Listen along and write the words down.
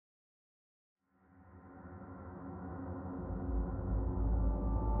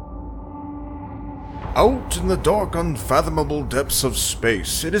Out in the dark, unfathomable depths of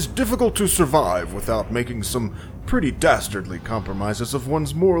space, it is difficult to survive without making some pretty dastardly compromises of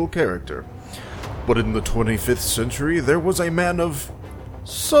one's moral character. But in the 25th century, there was a man of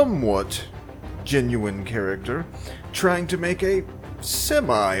somewhat genuine character trying to make a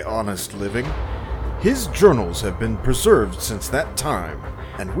semi-honest living. His journals have been preserved since that time,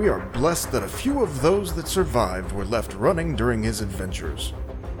 and we are blessed that a few of those that survived were left running during his adventures.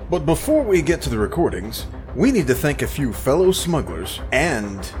 But before we get to the recordings, we need to thank a few fellow smugglers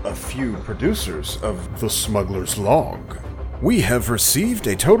and a few producers of the Smuggler's Log. We have received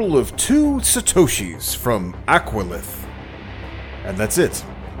a total of 2 Satoshis from Aqualith. And that's it.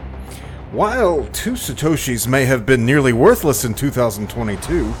 While 2 Satoshis may have been nearly worthless in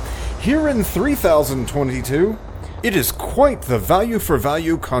 2022, here in 3022, it is quite the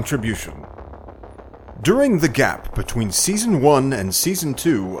value-for-value contribution. During the gap between Season 1 and Season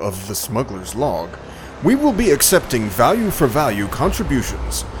 2 of The Smuggler's Log, we will be accepting value-for-value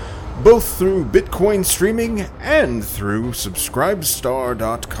contributions, both through Bitcoin streaming and through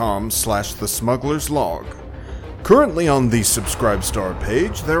subscribestar.com/thesmugglerslog. Currently on the Subscribestar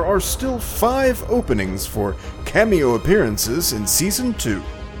page, there are still 5 openings for cameo appearances in Season 2.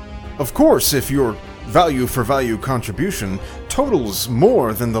 Of course, if your value-for-value contribution totals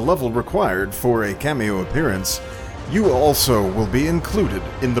more than the level required for a cameo appearance, you also will be included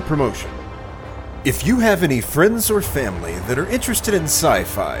in the promotion. If you have any friends or family that are interested in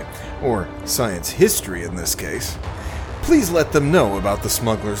sci-fi, or science history in this case, please let them know about the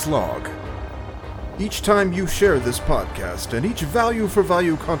Smuggler's Log. Each time you share this podcast and each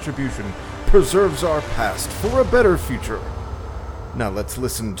value-for-value contribution preserves our past for a better future. Now let's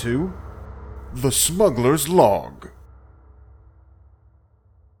listen to The Smuggler's Log.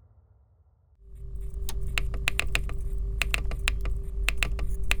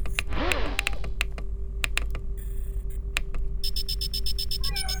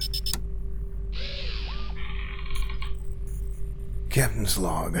 Captain's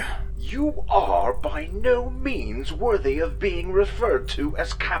Log. You are by no means worthy of being referred to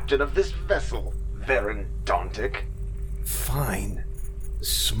as captain of this vessel, Varen Dontic. Fine.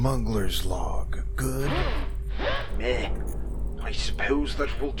 Smuggler's Log. Good? Meh. I suppose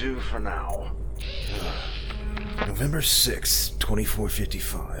that will do for now. November 6th,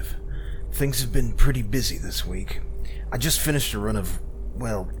 2455. Things have been pretty busy this week. I just finished a run of,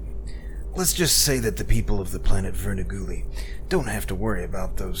 well, let's just say that the people of the planet Vernaguli don't have to worry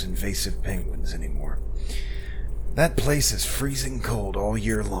about those invasive penguins anymore. That place is freezing cold all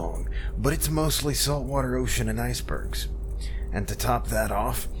year long, but it's mostly saltwater ocean and icebergs. And to top that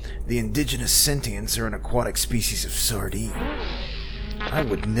off, the indigenous sentients are an aquatic species of sardine. I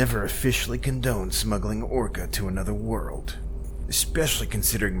would never officially condone smuggling orca to another world, especially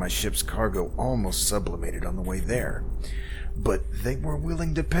considering my ship's cargo almost sublimated on the way there. But they were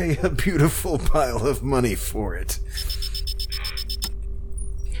willing to pay a beautiful pile of money for it.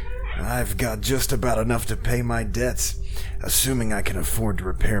 I've got just about enough to pay my debts, assuming I can afford to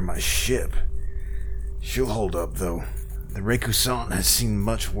repair my ship. She'll hold up, though. The Rekusan has seen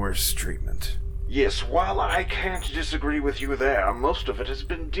much worse treatment. Yes, while I can't disagree with you there, most of it has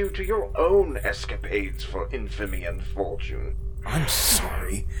been due to your own escapades for infamy and fortune. I'm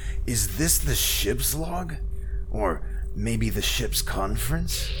sorry. Is this the ship's log? Or maybe the ship's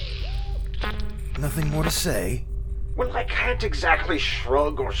conference? Nothing more to say? Well, I can't exactly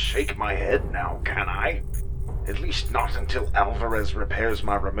shrug or shake my head now, can I? At least not until Alvarez repairs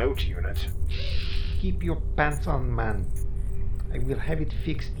my remote unit. Keep your pants on, man. I will have it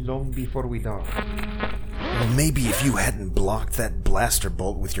fixed long before we dock. Well, maybe if you hadn't blocked that blaster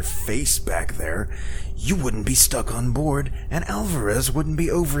bolt with your face back there, you wouldn't be stuck on board, and Alvarez wouldn't be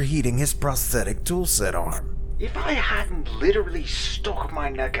overheating his prosthetic toolset arm. If I hadn't literally stuck my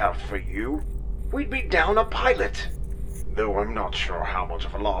neck out for you, we'd be down a pilot. Though I'm not sure how much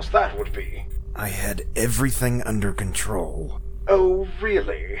of a loss that would be. I had everything under control. Oh,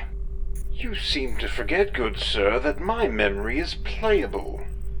 really? You seem to forget, good sir, that my memory is playable.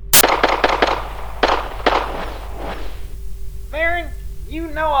 Baron, you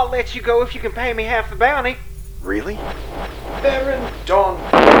know I'll let you go if you can pay me half the bounty. Really? Baron Don...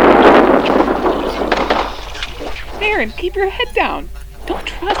 Baron, keep your head down. Don't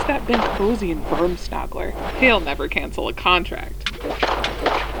trust that Bentosian Smuggler. He'll never cancel a contract.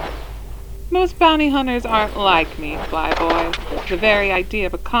 Most bounty hunters aren't like me, Flyboy. The very idea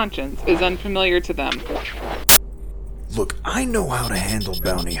of a conscience is unfamiliar to them. Look, I know how to handle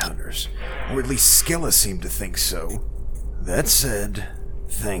bounty hunters, or at least Skella seemed to think so. That said,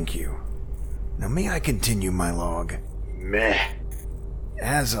 thank you. Now may I continue my log? Meh.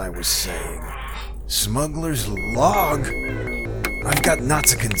 As I was saying, Smuggler's log? I've got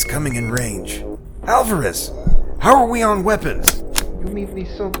Nazicans coming in range. Alvarez, how are we on weapons? You mean the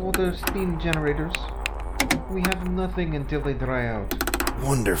saltwater steam generators? We have nothing until they dry out.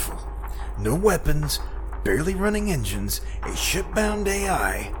 Wonderful. No weapons, barely running engines, a shipbound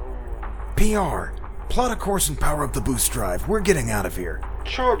AI. PR, plot a course and power up the boost drive. We're getting out of here.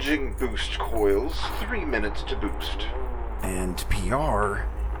 Charging boost coils, 3 minutes to boost. And PR,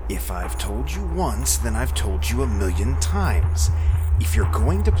 if I've told you once, then I've told you 1,000,000 times. If you're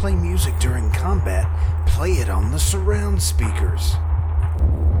going to play music during combat, play it on the surround speakers.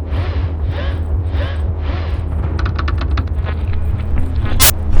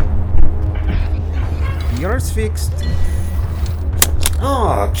 Yours fixed.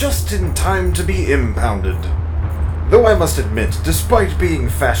 Just in time to be impounded. Though I must admit, despite being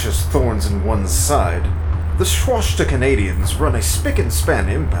fascist thorns in one's side, the Schwasta Canadians run a spick-and-span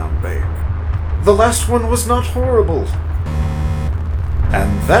impound bay. The last one was not horrible.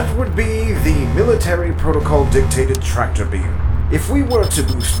 And that would be the military protocol-dictated tractor beam. If we were to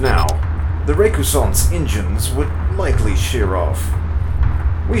boost now, the Rekusant's engines would likely shear off.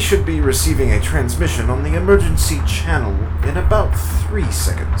 We should be receiving a transmission on the emergency channel in about 3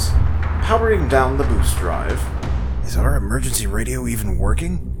 seconds. Powering down the boost drive. Is our emergency radio even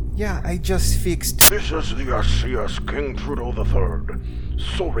working? Yeah, I just fixed. This is the SCS King Trudeau III.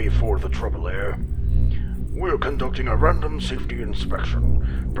 Sorry for the trouble there. We're conducting a random safety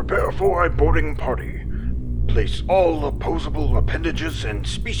inspection. Prepare for a boarding party. Place all opposable appendages in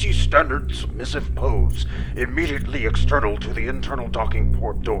species standard submissive pose immediately external to the internal docking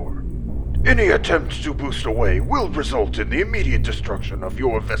port door. Any attempt to boost away will result in the immediate destruction of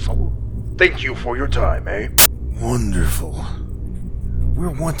your vessel. Thank you for your time, eh? Wonderful. We're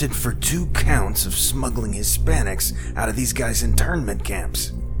wanted for 2 counts of smuggling Hispanics out of these guys' internment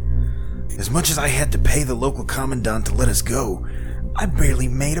camps. As much as I had to pay the local commandant to let us go, I barely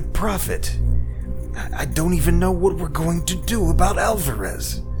made a profit. I don't even know what we're going to do about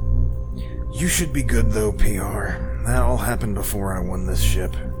Alvarez. You should be good though, PR. That all happened before I won this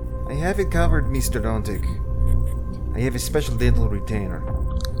ship. I have it covered, Mr. Dontic. I have a special dental retainer.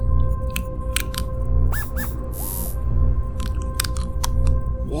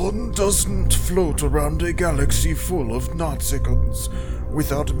 One doesn't float around a galaxy full of Nazicans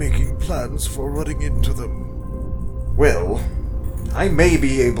without making plans for running into them. Well, I may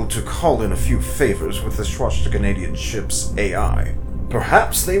be able to call in a few favors with the Schwasta Canadian ship's AI.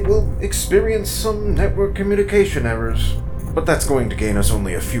 Perhaps they will experience some network communication errors, but that's going to gain us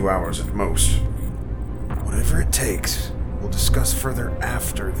only a few hours at most. Whatever it takes, we'll discuss further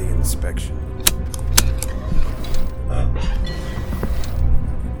after the inspection.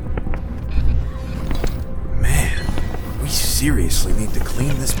 Man, we seriously need to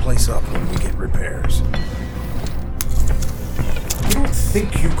clean this place up when we get repairs. You don't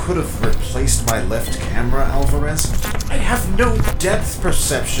think you could have replaced my left camera, Alvarez? I have no depth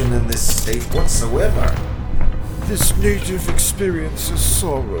perception in this state whatsoever. This native experiences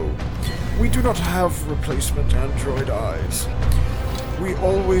sorrow. We do not have replacement android eyes. We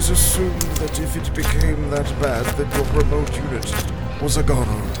always assumed that if it became that bad, that your remote unit was a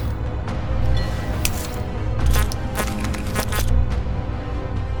goner.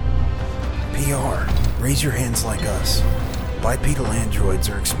 PR, raise your hands like us. Bipedal androids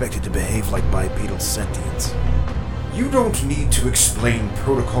are expected to behave like bipedal sentients. You don't need to explain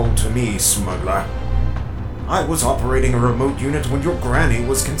protocol to me, Smuggler. I was operating a remote unit when your granny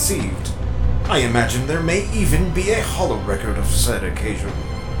was conceived. I imagine there may even be a holorecord of said occasion.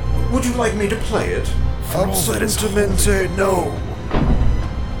 Would you like me to play it? Absolutamente no.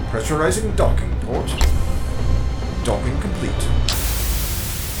 Pressurizing docking port. Docking complete.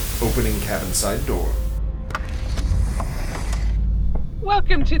 Opening cabin side door.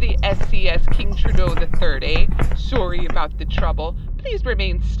 Welcome to the SCS King Trudeau III, eh? Sorry about the trouble. Please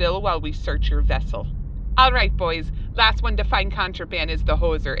remain still while we search your vessel. All right, boys. Last one to find contraband is the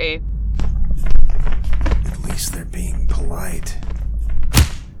hoser, eh? At least they're being polite.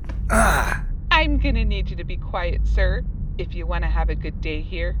 Ah! I'm gonna need you to be quiet, sir, if you want to have a good day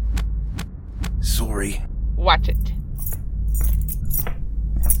here. Sorry. Watch it.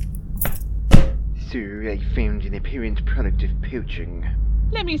 Sir, I found an apparent product of poaching.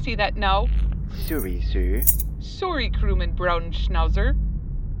 Let me see that now. Sorry, sir. Sorry, crewman Brown Schnauzer.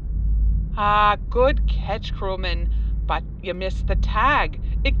 Ah, good catch, crewman. But you missed the tag.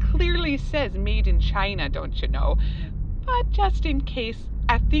 It clearly says made in China, don't you know? But just in case,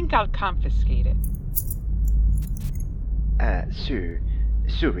 I think I'll confiscate it. Sir.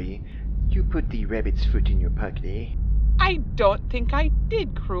 Sorry. You put the rabbit's foot in your pocket, eh? I don't think I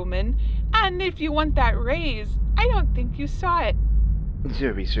did, crewman. And if you want that raise, I don't think you saw it.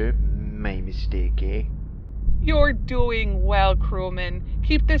 Sorry, sir. My mistake, eh? You're doing well, crewman.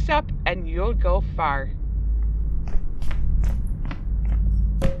 Keep this up and you'll go far.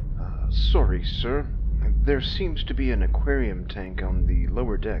 Sorry, sir. There seems to be an aquarium tank on the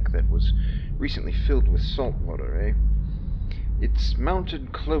lower deck that was recently filled with salt water, eh? It's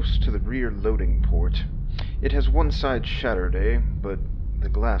mounted close to the rear loading port. It has one side shattered, eh? But the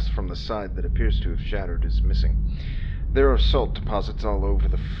glass from the side that appears to have shattered is missing. There are salt deposits all over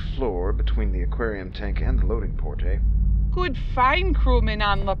the floor between the aquarium tank and the loading port, eh? Good find, crewman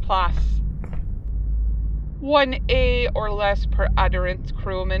on Laplace. 1A or less per utterance,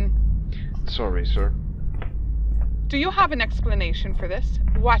 crewman. Sorry, sir. Do you have an explanation for this?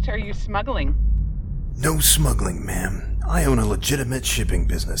 What are you smuggling? No smuggling, ma'am. I own a legitimate shipping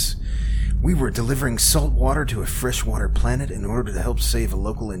business. We were delivering salt water to a freshwater planet in order to help save a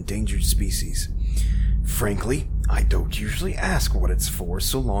local endangered species. Frankly, I don't usually ask what it's for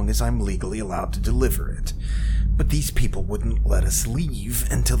so long as I'm legally allowed to deliver it. But these people wouldn't let us leave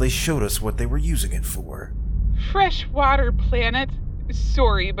until they showed us what they were using it for. Freshwater planet?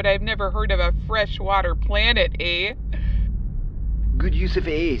 Sorry, but I've never heard of a freshwater planet, eh? Good use of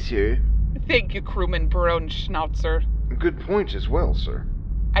A, sir. Thank you, crewman Braunschnauzer. Good point as well, sir.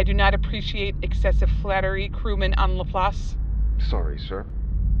 I do not appreciate excessive flattery, crewman on Laplace. Sorry, sir.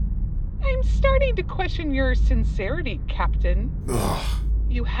 I'm starting to question your sincerity, Captain. Ugh.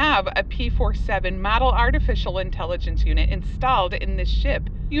 You have a P-47 model artificial intelligence unit installed in this ship.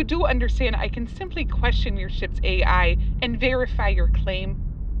 You do understand I can simply question your ship's AI and verify your claim?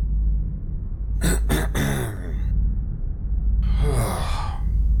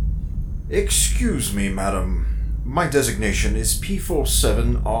 Excuse me, madam. My designation is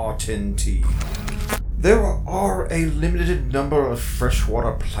P47R10T. There are a limited number of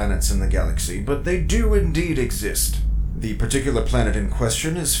freshwater planets in the galaxy, but they do indeed exist. The particular planet in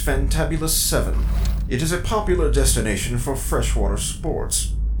question is Fantabulous 7. It is a popular destination for freshwater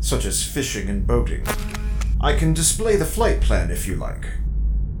sports, such as fishing and boating. I can display the flight plan if you like.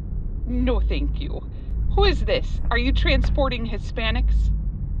 No, thank you. Who is this? Are you transporting Hispanics?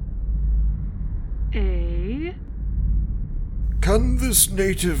 Eh? Can this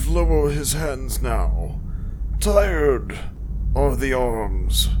native lower his hands now? Tired are the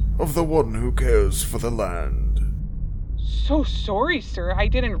arms of the one who cares for the land. So sorry, sir. I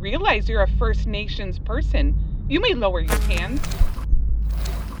didn't realize you're a First Nations person. You may lower your hands.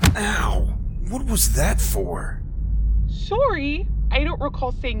 Ow! What was that for? Sorry. I don't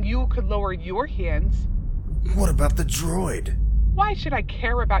recall saying you could lower your hands. What about the droid? Why should I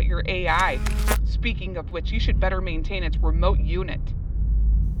care about your AI? Speaking of which, you should better maintain its remote unit.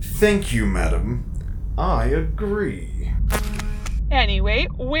 Thank you, madam. I agree. Anyway,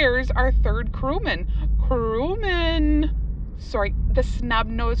 where's our third crewman? Crewman! Sorry, the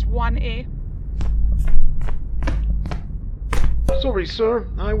snub-nosed one, eh? Sorry, sir.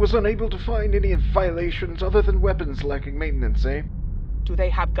 I was unable to find any violations other than weapons lacking maintenance, eh? Do they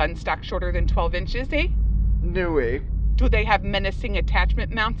have gun stock shorter than 12 inches, eh? No, eh? Do they have menacing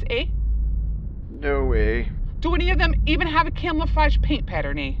attachment mounts, eh? No, eh? Do any of them even have a camouflage paint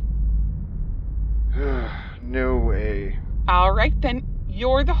pattern, eh? No, eh? Alright then,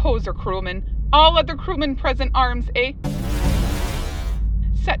 you're the hoser crewman. All other crewmen present arms, eh?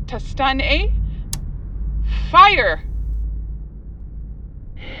 Set to stun, eh? Fire!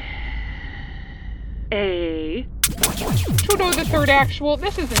 A. Trudeau the Third Actual,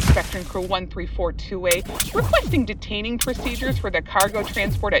 this is Inspection Crew 1342A, requesting detaining procedures for the cargo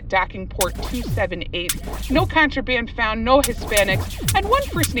transport at docking port 278. No contraband found, no Hispanics, and one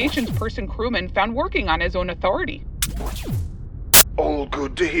First Nations person crewman found working on his own authority. All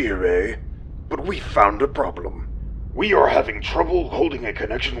good to hear, eh? But we found a problem. We are having trouble holding a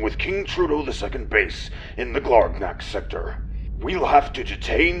connection with King Trudeau II base in the Glargnax sector. We'll have to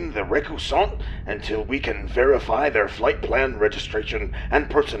detain the Recusant until we can verify their flight plan registration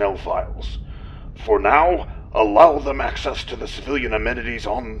and personnel files. For now, allow them access to the civilian amenities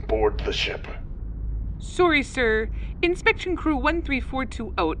on board the ship. Sorry, sir. Inspection Crew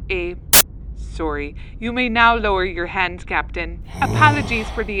 13420A. Sorry. You may now lower your hands, Captain. Apologies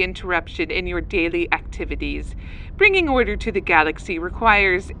for the interruption in your daily activities. Bringing order to the galaxy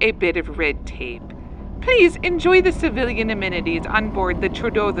requires a bit of red tape. Please enjoy the civilian amenities on board the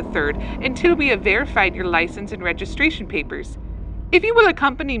Trudeau III until we have verified your license and registration papers. If you will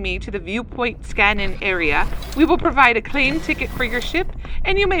accompany me to the viewpoint scan-in area, we will provide a claim ticket for your ship,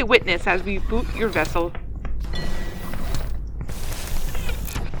 and you may witness as we boot your vessel.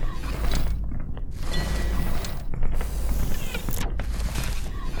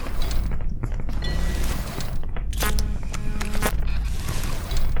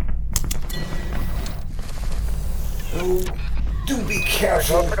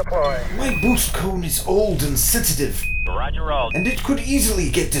 careful. My boost cone is old and sensitive. Roger, roll. And it could easily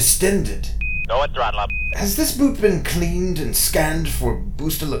get distended. Go and throttle up. Has this boot been cleaned and scanned for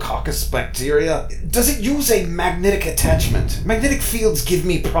Boosterlococcus bacteria? Does it use a magnetic attachment? Magnetic fields give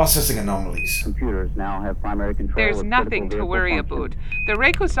me processing anomalies. Computers now have primary control. There's nothing to worry about. The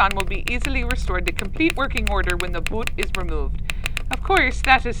Reiko-san will be easily restored to complete working order when the boot is removed. Of course,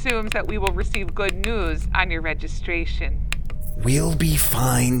 that assumes that we will receive good news on your registration. We'll be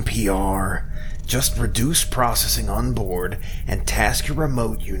fine, PR. Just reduce processing on board and task your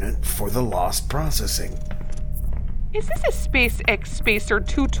remote unit for the lost processing. Is this a SpaceX Spacer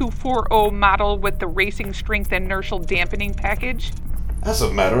 2240 model with the racing strength and inertial dampening package? As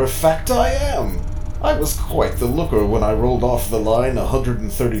a matter of fact, I am. I was quite the looker when I rolled off the line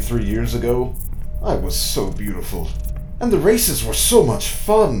 133 years ago. I was so beautiful. And the races were so much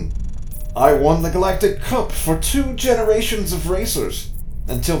fun. I won the Galactic Cup for 2 generations of racers,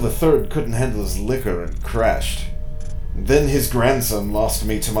 until the third couldn't handle his liquor and crashed. Then his grandson lost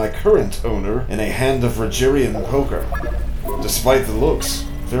me to my current owner in a hand of Rogerian poker. Despite the looks,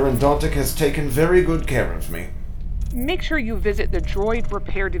 Verendontic has taken very good care of me. Make sure you visit the droid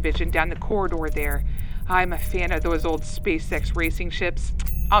repair division down the corridor there. I'm a fan of those old SpaceX racing ships.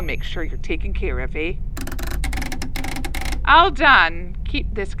 I'll make sure you're taken care of, eh? All done.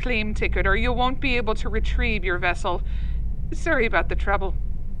 Keep this claim ticket or you won't be able to retrieve your vessel. Sorry about the trouble.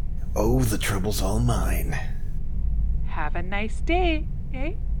 Oh, the trouble's all mine. Have a nice day,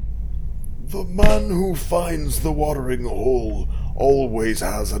 eh? The man who finds the watering hole always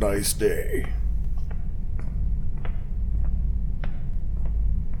has a nice day.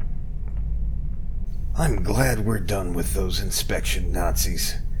 I'm glad we're done with those inspection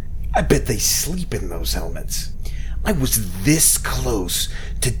Nazis. I bet they sleep in those helmets. I was this close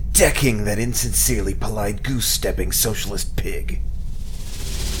to decking that insincerely polite goose-stepping socialist pig.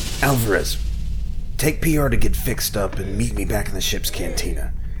 Alvarez, take PR to get fixed up and meet me back in the ship's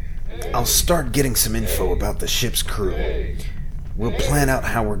cantina. I'll start getting some info about the ship's crew. We'll plan out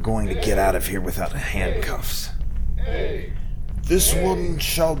how we're going to get out of here without handcuffs. This one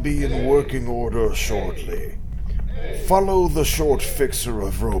shall be in working order shortly. Follow the short fixer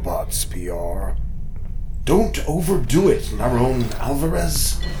of robots, PR. Don't overdo it, Naron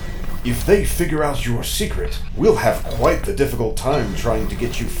Alvarez. If they figure out your secret, we'll have quite the difficult time trying to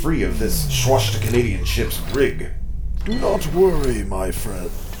get you free of this Schwasta-Canadian ship's rig. Do not worry, my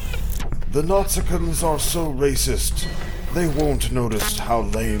friend. The Nazicans are so racist, they won't notice how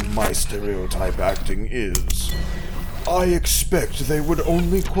lame my stereotype acting is. I expect they would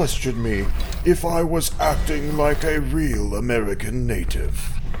only question me if I was acting like a real American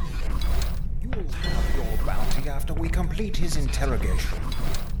native. You'll have your bounty after we complete his interrogation.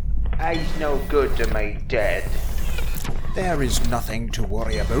 He's no good to me, Dad. There is nothing to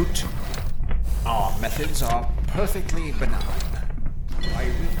worry about. Our methods are perfectly benign. I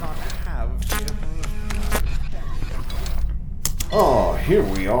will not have to... Ah, here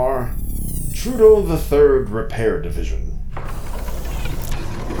we are. Trudeau the Third Repair Division.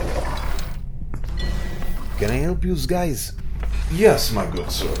 Can I help you guys? Yes, my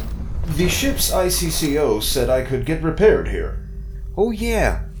good sir. The ship's ICCO said I could get repaired here. Oh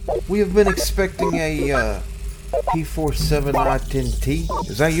yeah, we have been expecting a P47RTNT.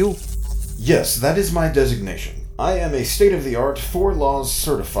 Is that you? Yes, that is my designation. I am a state-of-the-art 4 laws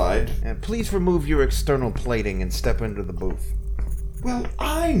certified. Please remove your external plating and step into the booth. Well,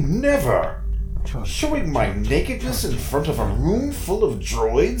 I never! Showing my nakedness in front of a room full of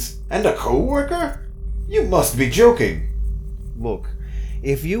droids and a co-worker? You must be joking. Look,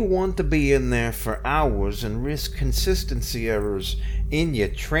 if you want to be in there for hours and risk consistency errors in your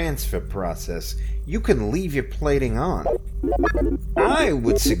transfer process, you can leave your plating on. I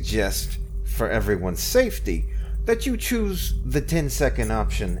would suggest, for everyone's safety, that you choose the 10-second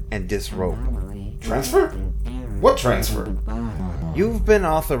option and disrobe. Transfer? What transfer? You've been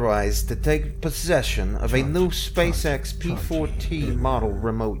authorized to take possession of a new SpaceX P4T model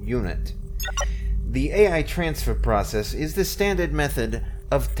remote unit. The AI transfer process is the standard method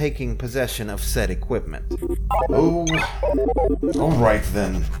of taking possession of said equipment. Oh, alright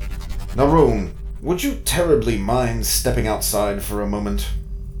then. Naroon, would you terribly mind stepping outside for a moment?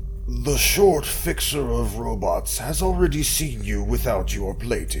 The short fixer of robots has already seen you without your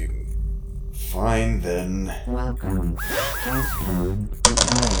plating. Fine then. Welcome. Passcode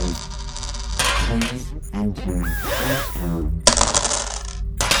deployed. Please enter passcode.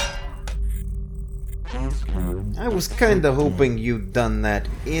 Passcode. I was kinda hoping you'd done that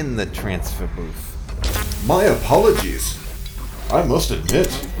in the transfer booth. My apologies. I must admit,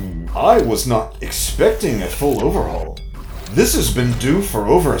 I was not expecting a full overhaul. This has been due for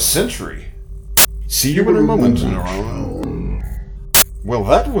over a century. See you in a moment, Neuron. Well,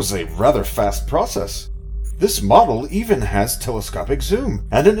 that was a rather fast process. This model even has telescopic zoom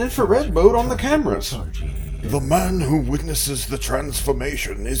and an infrared mode on the cameras. The man who witnesses the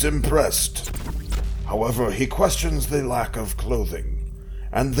transformation is impressed. However, he questions the lack of clothing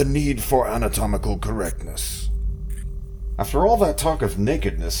and the need for anatomical correctness. After all that talk of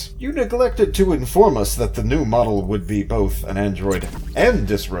nakedness, you neglected to inform us that the new model would be both an android and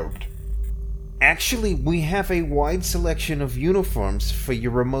disrobed. Actually, we have a wide selection of uniforms for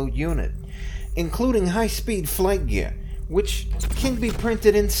your remote unit, including high-speed flight gear, which can be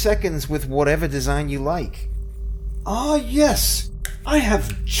printed in seconds with whatever design you like. Ah, yes! I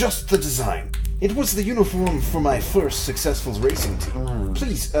have just the design. It was the uniform for my first successful racing team.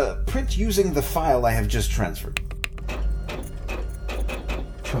 Please, print using the file I have just transferred.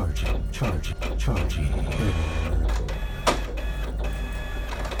 Charging.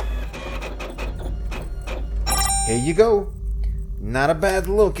 Here you go. Not a bad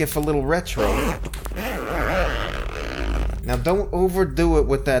look if a little retro. Now don't overdo it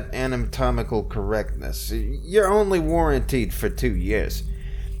with that anatomical correctness. You're only warranted for 2 years.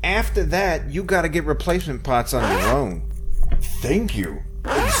 After that, you gotta get replacement parts on your own. Thank you.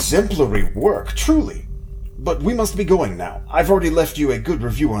 Exemplary work, truly. But we must be going now. I've already left you a good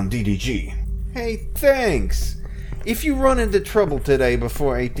review on DDG. Hey, thanks. If you run into trouble today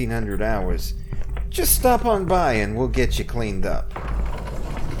before 1800 hours, just stop on by and we'll get you cleaned up.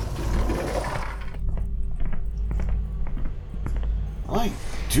 I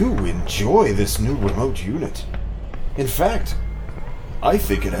do enjoy this new remote unit. In fact, I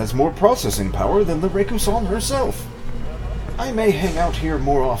think it has more processing power than the Reikusan herself. I may hang out here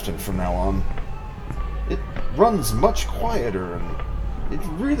more often from now on. It runs much quieter and it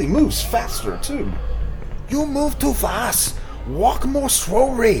really moves faster too. You move too fast. Walk more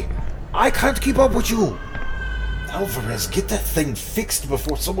slowly. I can't keep up with you. Alvarez, get that thing fixed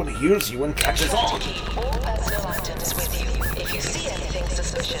before someone hears you and catches on. Keep all personal items with you. If you see anything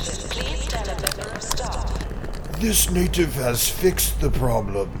suspicious, please tell a member of staff. This native has fixed the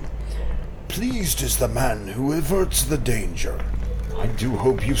problem. Pleased is the man who averts the danger. I do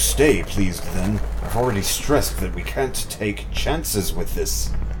hope you stay pleased then. I've already stressed that we can't take chances with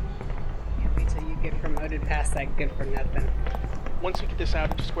this. Can't wait till you get promoted past that good for nothing. Once we get this out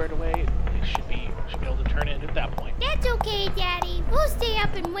and squared away, it should be able to turn in at that point. That's okay, Daddy. We'll stay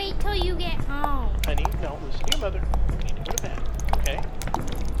up and wait till you get home. Honey, no, listen to your mother. You need to go to bed, okay?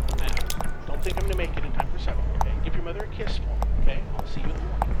 Now, don't think I'm gonna make it in time for 7, okay? Give your mother a kiss for me, okay? I'll see you in the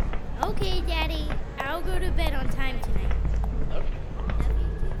morning. Okay, Daddy. I'll go to bed on time tonight. Love you.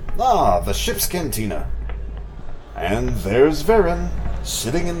 Ah, the ship's cantina. And there's Varen,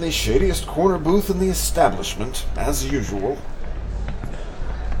 sitting in the shadiest corner booth in the establishment, as usual.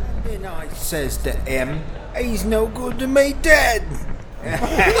 Then I says to him, he's no good to me dead. No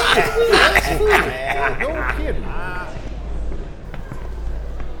kidding.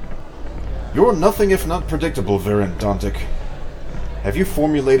 You're nothing if not predictable, Varen Dontic. Have you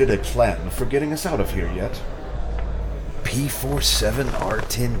formulated a plan for getting us out of here yet?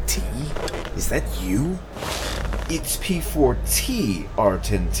 P47R10T? Is that you? It's P4T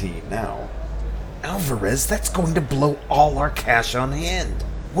R10T now. Alvarez, that's going to blow all our cash on hand.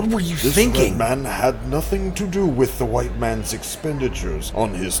 What were you This thinking? red man had nothing to do with the white man's expenditures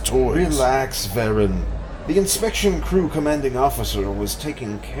on his toys. Relax, Varen. The inspection crew commanding officer was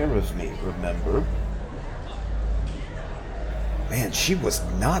taking care of me, remember? Man, she was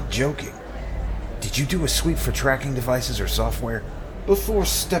not joking. Did you do a sweep for tracking devices or software? Before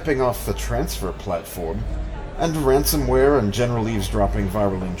stepping off the transfer platform, and ransomware and general eavesdropping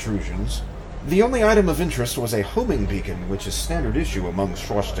viral intrusions, the only item of interest was a homing beacon, which is standard issue among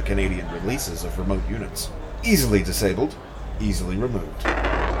Schwasta Canadian releases of remote units. Easily disabled, easily removed.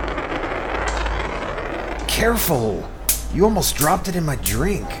 Careful! You almost dropped it in my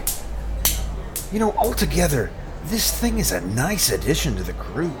drink. You know, altogether, this thing is a nice addition to the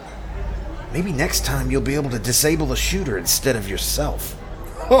crew. Maybe next time you'll be able to disable the shooter instead of yourself.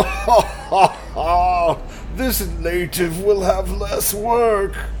 Ha ha ha ha! This native will have less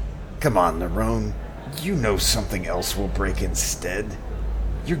work. Come on, Nerone. You know something else will break instead.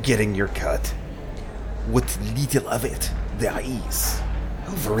 You're getting your cut. What little of it there is.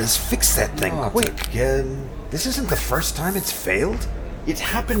 Alvarez, fix that thing quick. Again. This isn't the first time it's failed. It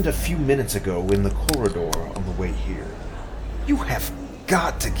happened a few minutes ago in the corridor on the way here. You have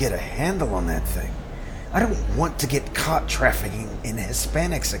got to get a handle on that thing. I don't want to get caught trafficking in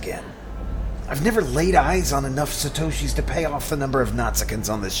Hispanics again. I've never laid eyes on enough Satoshis to pay off the number of Nazicans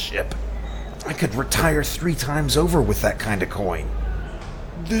on this ship. I could retire 3 times over with that kind of coin.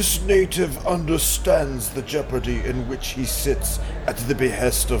 This native understands the jeopardy in which he sits at the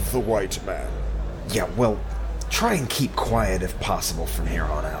behest of the white man. Yeah, well, try and keep quiet if possible from here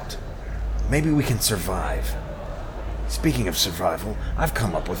on out. Maybe we can survive. Speaking of survival, I've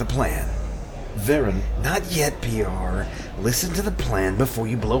come up with a plan. Varen, not yet, PR. Listen to the plan before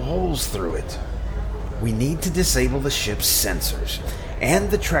you blow holes through it. We need to disable the ship's sensors and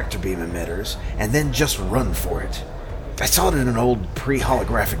the tractor beam emitters, and then just run for it. I saw it in an old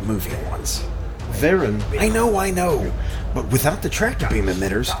pre-holographic movie once. Varen, I know. But without the tractor beam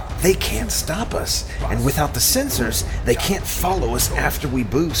emitters, they can't stop us. And without the sensors, they can't follow us after we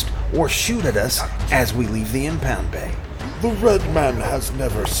boost or shoot at us as we leave the impound bay. The red man has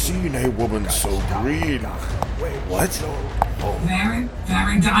never seen a woman so green. What? Varen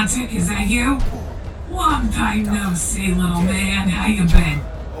Dantic, is that you? Long time no see, little man. How you been?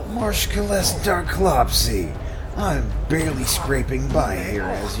 Marshkaless Darklopsy. I'm barely scraping by here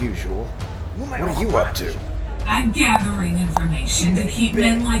as usual. What are you up to? I'm gathering information to keep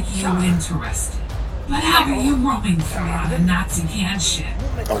men like you interested. But how are you roaming through all the Nazi can shit?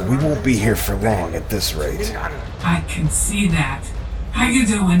 Oh, we won't be here for long at this rate. I can see that. How you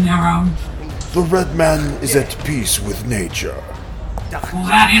doing, Nero? The red man is at peace with nature. Well,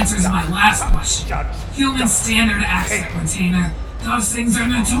 that answers my last question. Human standard accent retainer. Those things are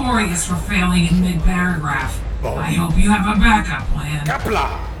notorious for failing in mid-paragraph. I hope you have a backup plan.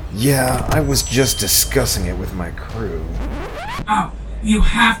 Yeah, I was just discussing it with my crew. Oh, you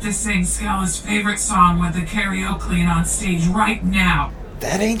have to sing Skella's favorite song with the karaoke on stage right now.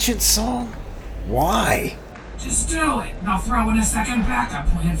 That ancient song? Why? Just do it, and I'll throw in a second backup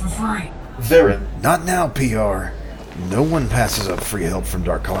plan for free. Varen, not now, PR. No one passes up free help from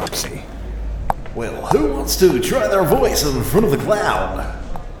Darklopsy. Well, who wants to try their voice in front of the cloud?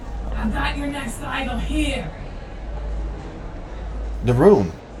 I've got your next idol here. Nerone,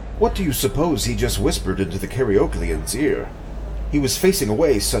 what do you suppose he just whispered into the Karaoklian's ear? He was facing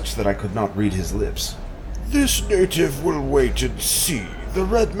away such that I could not read his lips. This native will wait and see. The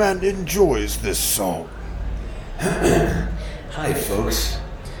red man enjoys this song. Hi, folks.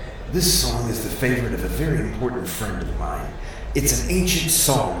 This song is the favorite of a very important friend of mine. It's an ancient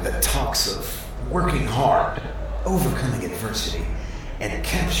song that talks of working hard, overcoming adversity, and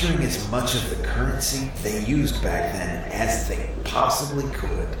capturing as much of the currency they used back then as they possibly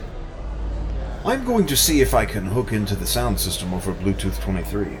could. I'm going to see if I can hook into the sound system over Bluetooth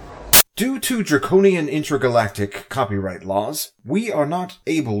 23. Due to draconian intergalactic copyright laws, we are not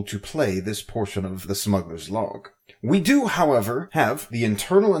able to play this portion of the Smuggler's log. We do, however, have the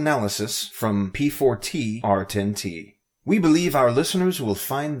internal analysis from P4T R10T. We believe our listeners will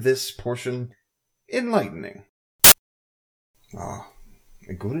find this portion enlightening.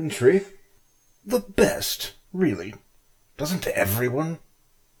 A good entry. The best, really. Doesn't everyone?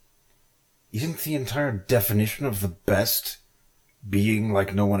 Isn't the entire definition of the best being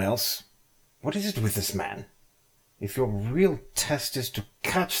like no one else? What is it with this man? If your real test is to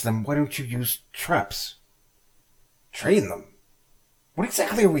catch them, why don't you use traps? Train them? What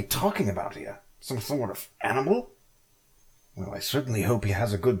exactly are we talking about here? Some sort of animal? Well, I certainly hope he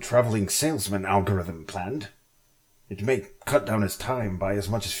has a good traveling salesman algorithm planned. It may cut down his time by as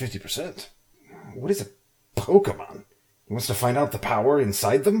much as 50%. What is a Pokemon? He wants to find out the power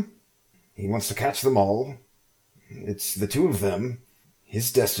inside them? He wants to catch them all. It's the two of them.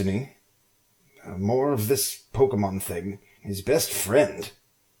 His destiny. More of this Pokemon thing. His best friend.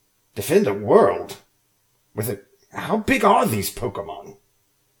 Defend a world. With a... How big are these Pokemon?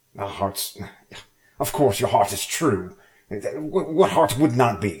 Our hearts... Of course your heart is true. What heart would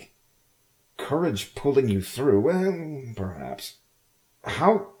not be? Courage pulling you through? Well, perhaps.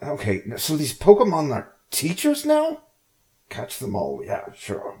 How? Okay, so these Pokemon are teachers now? Catch them all, yeah,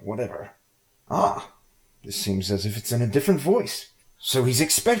 sure, whatever. This seems as if it's in a different voice. So he's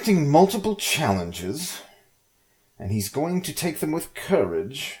expecting multiple challenges, and he's going to take them with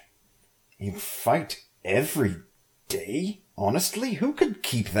courage. He'll fight every day? Honestly, who could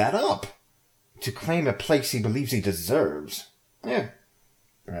keep that up? To claim a place he believes he deserves. Yeah,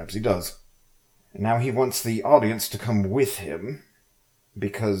 perhaps he does. And now he wants the audience to come with him,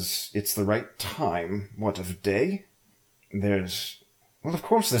 because it's the right time, of day? Well, of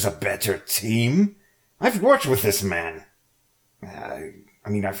course there's a better team. I've worked with this man.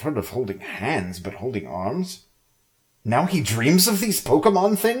 I've heard of holding hands, but holding arms? Now he dreams of these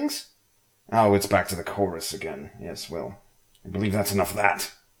Pokemon things? Oh, it's back to the chorus again. Yes, well, I believe that's enough of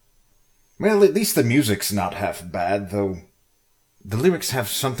that. Well, at least the music's not half bad, though the lyrics have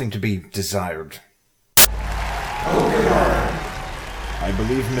something to be desired. Oh, I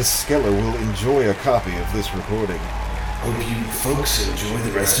believe Miss Skeller will enjoy a copy of this recording. Hope you folks enjoy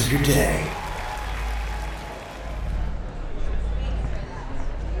the rest of your day.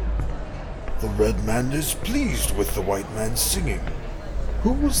 The red man is pleased with the white man's singing.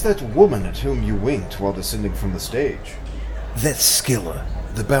 Who was that woman at whom you winked while descending from the stage? That's Skilla,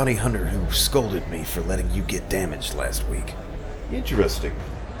 the bounty hunter who scolded me for letting you get damaged last week. Interesting.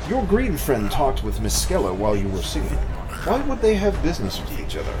 Your green friend talked with Miss Skeller while you were singing. Why would they have business with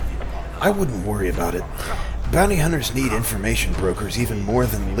each other? I wouldn't worry about it. Bounty hunters need information brokers even more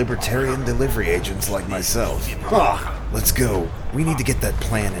than libertarian delivery agents like myself. Let's go. We need to get that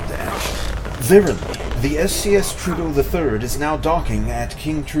plan into action. Verily, the SCS Trudeau III is now docking at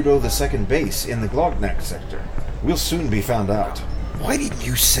King Trudeau II base in the Glognak sector. We'll soon be found out. Why didn't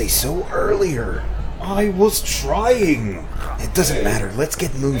you say so earlier? I was trying. It doesn't matter. Let's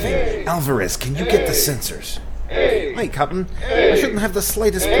get moving. Alvarez, can you get the sensors? Hey, Captain. I shouldn't have the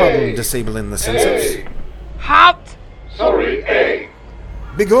slightest problem disabling the sensors. Halt! Sorry, A.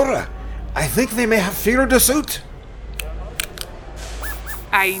 Bigora, I think they may have feared the suit.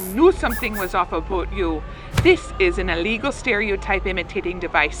 I knew something was off about you. This is an illegal stereotype imitating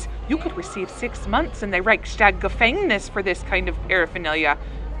device. You could receive 6 months in the Reichstag Gefängnis for this kind of paraphernalia.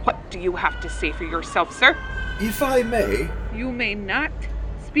 What do you have to say for yourself, sir? If I may... You may not.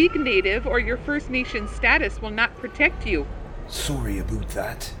 Speak native or your First Nation status will not protect you. Sorry about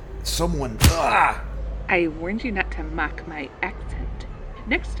that. Someone... I warned you not to mock my accent.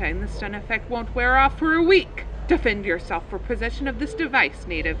 Next time the stun effect won't wear off for a week. Defend yourself for possession of this device,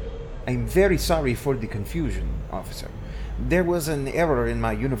 native. I'm very sorry for the confusion, officer. There was an error in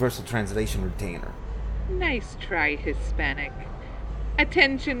my universal translation retainer. Nice try, Hispanic.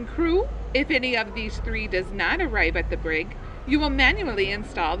 Attention, crew. If any of these 3 does not arrive at the brig, you will manually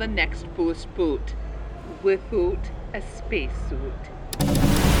install the next boost boot. Without a spacesuit.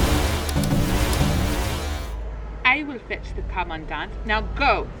 I will fetch the Commandant. Now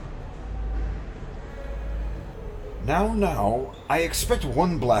go! Now, I expect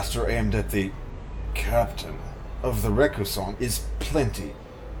one blaster aimed at the captain of the Recusant is plenty.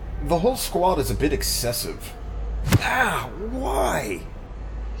 The whole squad is a bit excessive. Why?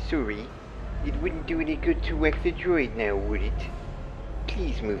 Sorry, it wouldn't do any good to whack the droid now, would it?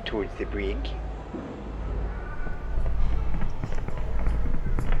 Please move towards the brig.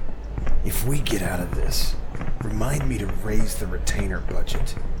 If we get out of this, remind me to raise the retainer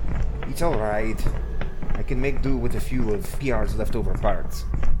budget. It's alright. I can make do with a few of PR's leftover parts.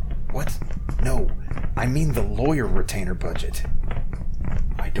 What? No, I mean the lawyer retainer budget.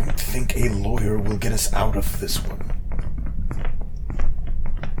 I don't think a lawyer will get us out of this one.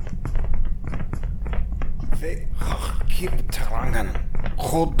 Keep talangan.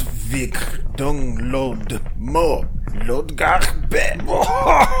 Hodvik dung lod mo. Lodgach be.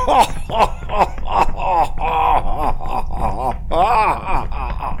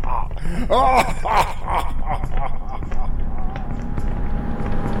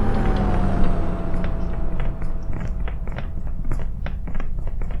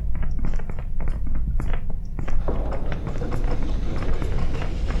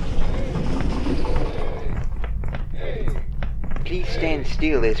 Please stand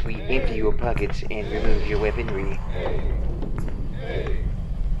still as we empty your pockets and remove your weaponry.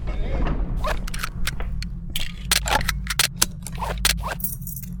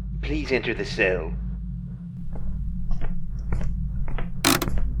 Please enter the cell.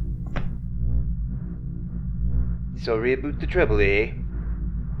 Sorry about the trouble, eh?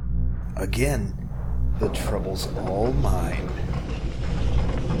 Again, the trouble's all mine.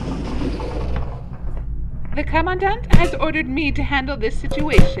 The Commandant has ordered me to handle this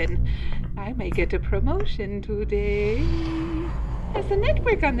situation. I may get a promotion today. As the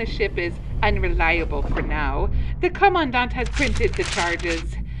network on the ship is unreliable for now, the Commandant has printed the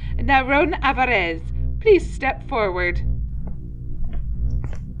charges. Naron Alvarez, please step forward.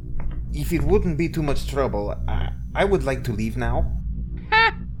 If it wouldn't be too much trouble, I would like to leave now.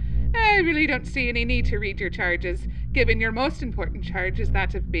 Ha! I really don't see any need to read your charges, given your most important charge is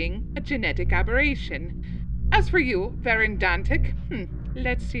that of being a genetic aberration. As for you, Varen Dantic,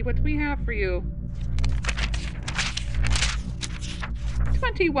 let's see what we have for you.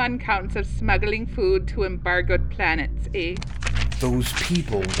 21 counts of smuggling food to embargoed planets, eh? Those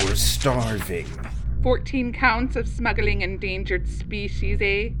people were starving. 14 counts of smuggling endangered species,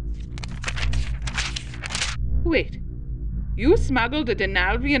 eh? Wait, you smuggled a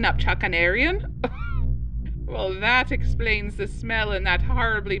Denalvian Upchuckanarian? Well, that explains the smell in that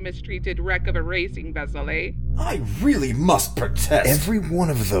horribly mistreated wreck of a racing vessel, eh? I really must protest. Every one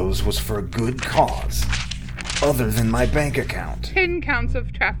of those was for a good cause. other than my bank account. 10 counts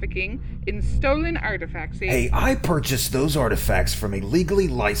of trafficking in stolen artifacts. Hey, I purchased those artifacts from a legally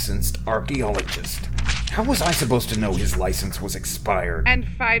licensed archaeologist. How was I supposed to know his license was expired? And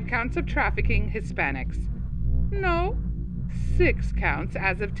 5 counts of trafficking Hispanics. No, 6 counts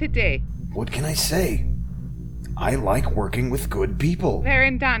as of today. What can I say? I like working with good people.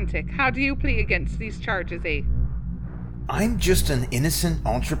 Verendantic, how do you plead against these charges, I'm just an innocent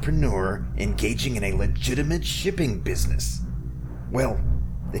entrepreneur engaging in a legitimate shipping business. Well,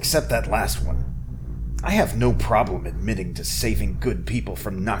 except that last one. I have no problem admitting to saving good people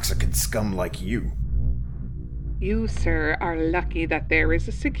from Noxican scum like you. You, sir, are lucky that there is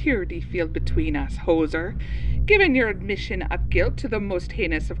a security field between us, hoser. Given your admission of guilt to the most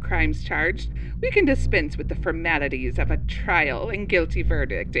heinous of crimes charged, we can dispense with the formalities of a trial and guilty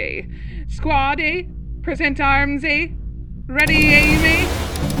verdict, Squad, Present arms, Ready, aim,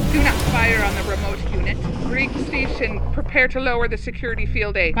 Do not fire on the remote unit. Brig Station, prepare to lower the security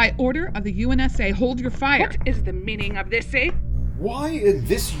field, By order of the UNSA, hold your fire. What is the meaning of this, Why in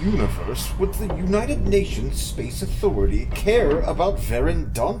this universe would the United Nations Space Authority care about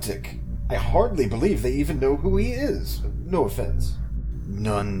Verendantic? I hardly believe they even know who he is. No offense.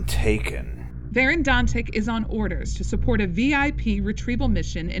 None taken. Verendantic is on orders to support a VIP retrieval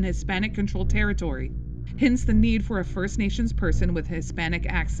mission in Hispanic-controlled territory. Hence the need for a First Nations person with a Hispanic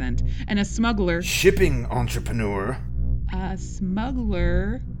accent and a smuggler... Shipping entrepreneur. A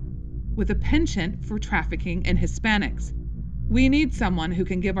smuggler with a penchant for trafficking in Hispanics. We need someone who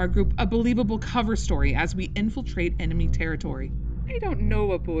can give our group a believable cover story as we infiltrate enemy territory. I don't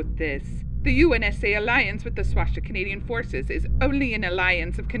know about this. The UNSA alliance with the Swastika Canadian Forces is only an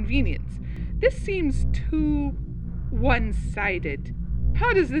alliance of convenience. This seems too one-sided.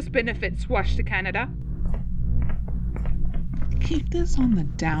 How does this benefit Swastika Canada? Keep this on the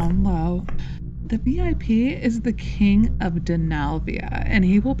down low. The VIP is the king of Denalvia, and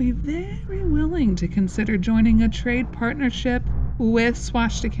he will be very willing to consider joining a trade partnership with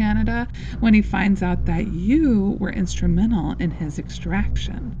Swastika Canada when he finds out that you were instrumental in his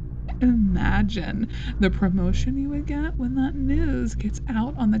extraction. Imagine the promotion you would get when that news gets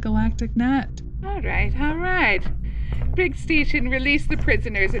out on the galactic net. All right. Brig Station, release the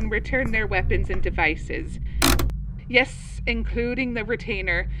prisoners and return their weapons and devices. Yes, including the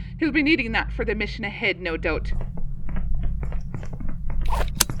retainer. He'll be needing that for the mission ahead, no doubt.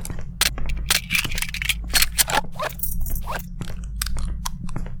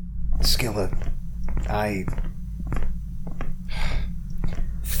 Skilla, I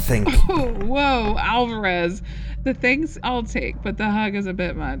think... Oh, whoa, Alvarez. The thanks I'll take, but the hug is a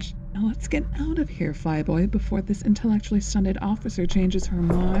bit much. Now let's get out of here, Flyboy, before this intellectually stunted officer changes her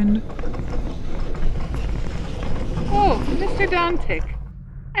mind. Oh, Mr. Dantic.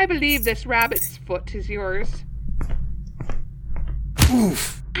 I believe this rabbit's foot is yours.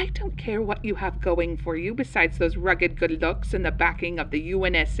 Oof! I don't care what you have going for you besides those rugged good looks and the backing of the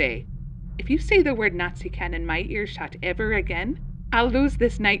UNSA. If you say the word Nazi can in my earshot ever again, I'll lose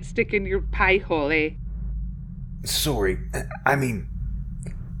this nightstick in your pie hole, Sorry.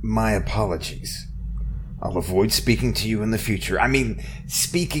 My apologies. I'll avoid speaking to you in the future.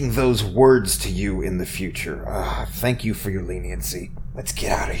 Speaking those words to you in the future. Thank you for your leniency. Let's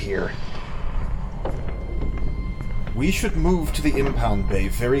get out of here. We should move to the impound bay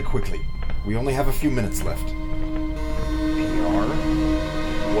very quickly. We only have a few minutes left. PR?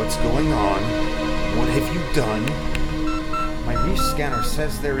 What's going on? What have you done? My reef scanner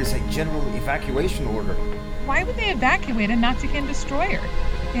says there is a general evacuation order. Why would they evacuate a Nazican destroyer?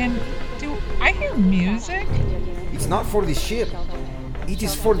 And do I hear music? It's not for the ship. It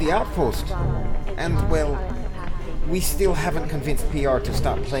is for the outpost. And, well, we still haven't convinced PR to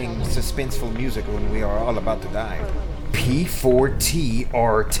stop playing suspenseful music when we are all about to die. P4T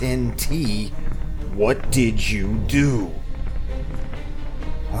R10T, what did you do?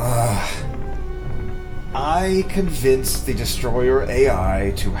 I convinced the destroyer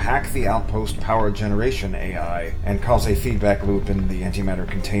AI to hack the outpost power generation AI and cause a feedback loop in the antimatter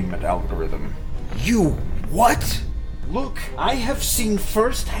containment algorithm. You what? Look, I have seen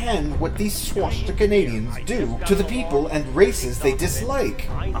firsthand what these Swastika Canadians do to the people and races they dislike.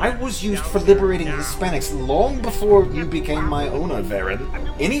 I was used for liberating Hispanics long before you became my owner,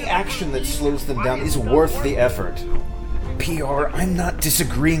 Varen. Any action that slows them down is worth the effort. PR, I'm not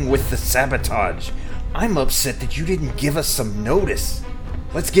disagreeing with the sabotage. I'm upset that you didn't give us some notice.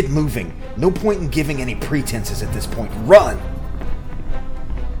 Let's get moving. No point in giving any pretenses at this point. Run!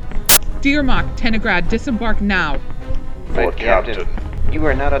 Dearmach, Tenegrad, disembark now. But Captain, You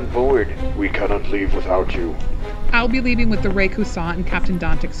are not on board. We cannot leave without you. I'll be leaving with the Ray Coussant and Captain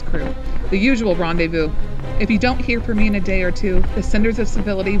Dantik's crew. The usual rendezvous. If you don't hear from me in a day or two, the cinders of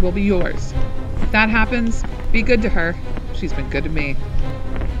civility will be yours. If that happens, be good to her. She's been good to me.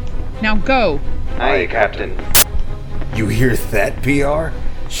 Now go! Aye, Captain. You hear that, PR?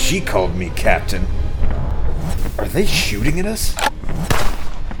 She called me Captain. Are they shooting at us?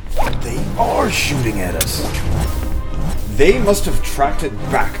 They are shooting at us. They must have tracked it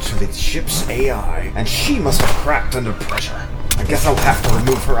back to the ship's AI, and she must have cracked under pressure. I guess I'll have to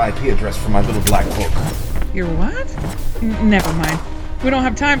remove her IP address from my little black book. Your what? Never mind. We don't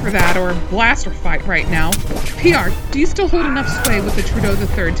have time for that or a blaster fight right now. PR, do you still hold enough sway with the Trudeau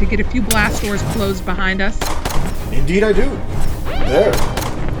III to get a few blast doors closed behind us? Indeed I do. There.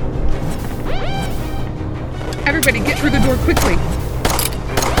 Everybody get through the door quickly.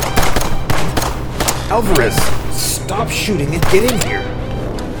 Alvarez, stop shooting and get in here.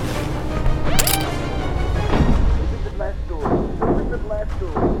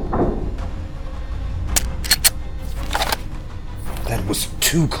 That was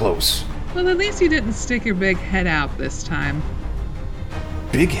too close. Well, at least you didn't stick your big head out this time.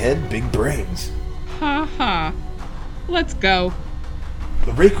 Big head, big brains. Ha ha. Let's go.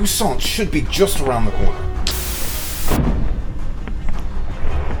 The Ray Coussant should be just around the corner.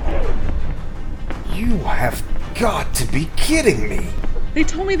 You have got to be kidding me. They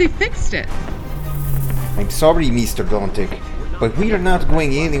told me they fixed it. I'm sorry, Mr. Dantik, but we are not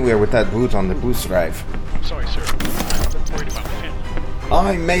going anywhere with that boot on the boost drive. I'm sorry, sir. I'm worried about my family.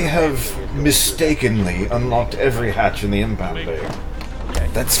 I may have mistakenly unlocked every hatch in the impound bay.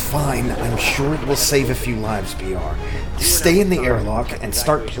 That's fine. I'm sure it will save a few lives, PR. Stay in the airlock and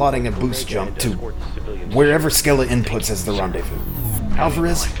start plotting a boost jump to wherever Skella inputs as the rendezvous.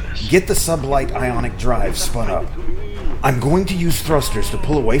 Alvarez, get the sublight ionic drive spun up. I'm going to use thrusters to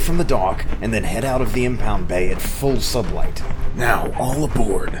pull away from the dock and then head out of the impound bay at full sublight. Now, all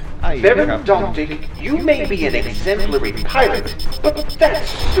aboard. Baron Dantik, you may be an exemplary pilot, but that's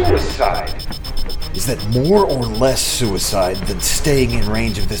suicide. Is that more or less suicide than staying in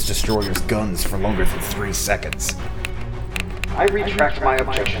range of this destroyer's guns for longer than 3 seconds? I retract my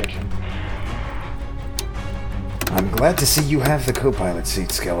objection. I'm glad to see you have the co-pilot seat,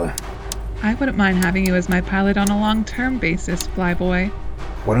 Skella. I wouldn't mind having you as my pilot on a long-term basis, Flyboy.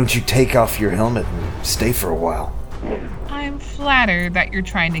 Why don't you take off your helmet and stay for a while? I'm flattered that you're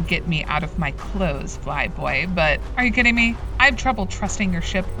trying to get me out of my clothes, Flyboy, but are you kidding me? I have trouble trusting your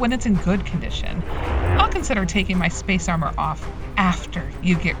ship when it's in good condition. I'll consider taking my space armor off after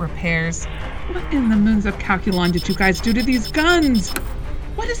you get repairs. What in the moons of Calculon did you guys do to these guns?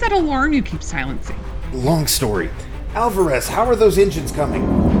 What is that alarm you keep silencing? Long story. Alvarez, how are those engines coming?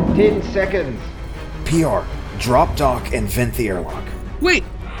 10 seconds. PR, drop dock and vent the airlock. Wait!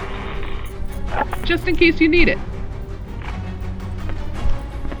 Just in case you need it.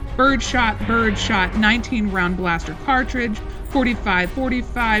 Birdshot, 19-round blaster cartridge, 45,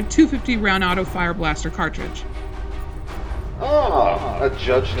 250 round auto fire blaster cartridge. Ah, a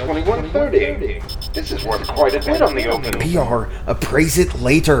Judge 2130. This is worth quite a bit on the open. PR, appraise it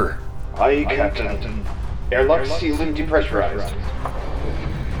later. Aye, Captain. Airlock sealed and depressurized.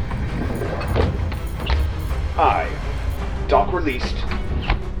 Aye. Dock released.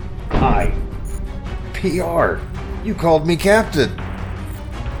 Aye. PR, you called me Captain.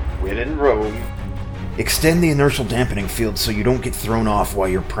 When in Rome. Extend the inertial dampening field so you don't get thrown off while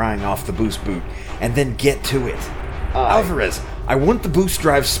you're prying off the boost boot, and then get to it. Aye. Alvarez, I want the boost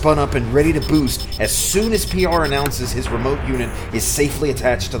drive spun up and ready to boost as soon as PR announces his remote unit is safely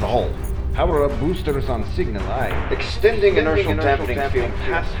attached to the hull. Power up boosters on signal, aye. Extending inertial dampening field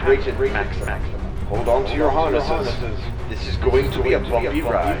past rated maximum. Hold on to your harnesses. This is going to be a bumpy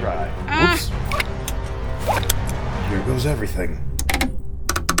ride. Oops. Here goes everything.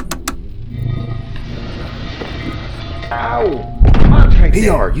 Ow!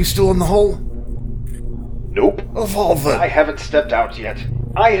 PR, you still in the hull? Nope. Evolve it. I haven't stepped out yet.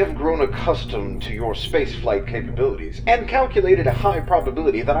 I have grown accustomed to your spaceflight capabilities, and calculated a high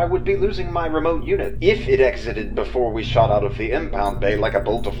probability that I would be losing my remote unit if it exited before we shot out of the impound bay like a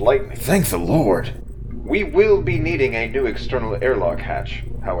bolt of lightning. Thank the Lord. We will be needing a new external airlock hatch,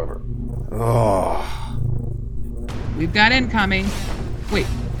 however. Oh. We've got incoming. Wait,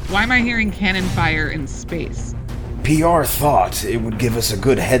 why am I hearing cannon fire in space? PR thought it would give us a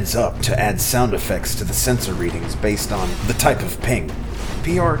good heads up to add sound effects to the sensor readings based on the type of ping.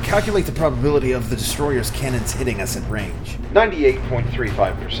 PR, calculate the probability of the destroyer's cannons hitting us at range.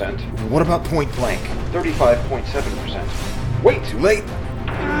 98.35%. What about point blank? 35.7%. Wait! Too late.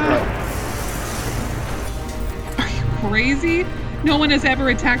 Are you crazy? No one has ever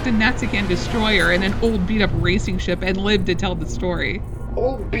attacked a Nazican destroyer in an old beat-up racing ship and lived to tell the story.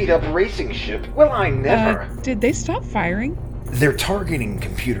 Old beat-up racing ship? Well, I never... Did they stop firing? Their targeting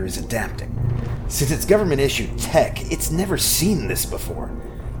computer is adapting. Since it's government-issued tech, it's never seen this before.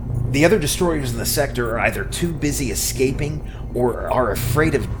 The other destroyers in the sector are either too busy escaping or are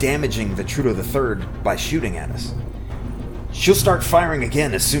afraid of damaging the Trudeau III by shooting at us. She'll start firing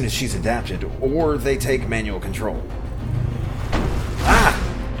again as soon as she's adapted, or they take manual control. Ah!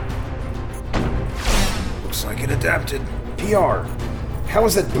 Looks like it adapted. PR, how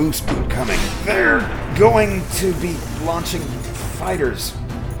is that boost boot coming? They're going to be launching fighters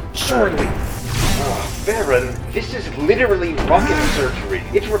shortly. Oh, Baron, this is literally rocket surgery.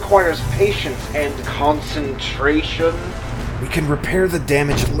 It requires patience and concentration. We can repair the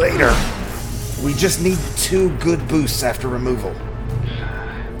damage later. We just need 2 good boosts after removal.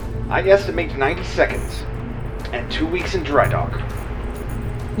 I estimate 90 seconds, and 2 weeks in dry dock.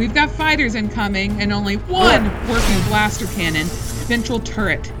 We've got fighters incoming, and only one working blaster cannon, ventral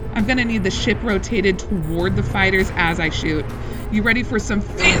turret. I'm gonna need the ship rotated toward the fighters as I shoot. You ready for some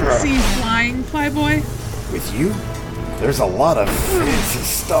fancy flying, Flyboy? With you? There's a lot of fancy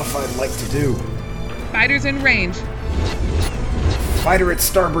stuff I'd like to do. Fighters in range. Fighter at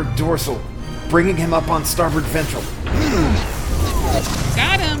starboard dorsal. Bringing him up on starboard ventral.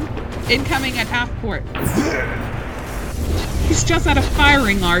 Got him! Incoming at half port. He's just out of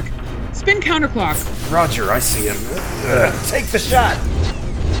firing arc. Spin counterclock. Roger, I see him. Take the shot!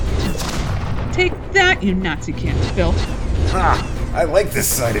 Take that, you Nazi can filth. Ha! I like this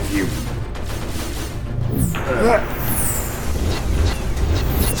side of you.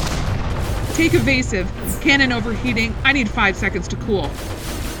 Take evasive. Cannon overheating. I need 5 seconds to cool.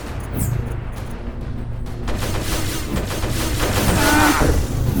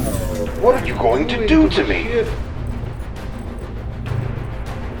 What are you going to do to me?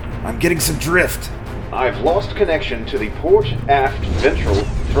 I'm getting some drift. I've lost connection to the port aft ventral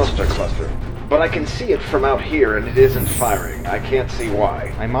thruster cluster, but I can see it from out here and it isn't firing. I can't see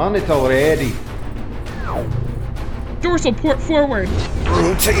why. I'm on it already. Dorsal port forward.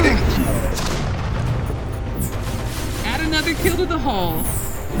 Rotating. Add another kill to the hull.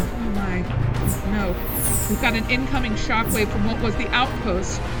 Oh my. No. We've got an incoming shockwave from what was the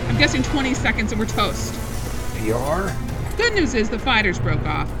outpost. I'm guessing 20 seconds and we're toast. PR? Good news is the fighters broke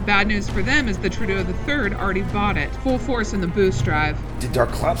off. Bad news for them is the Trudeau III already bought it. Full force in the boost drive. Did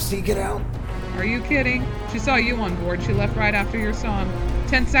Darklopsy get out? Are you kidding? She saw you on board. She left right after your song.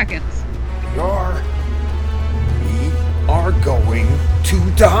 10 seconds. PR? We are going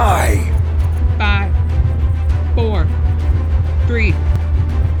to die. 5, 4, 3.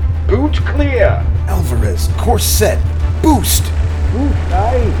 Boot clear! Alvarez, course set. Boost! Ooh,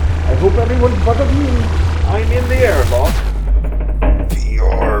 aye. I hope everyone's bugging me. I'm in the airlock.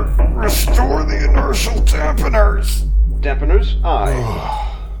 PR, restore the inertial dampeners. Dampeners? Aye.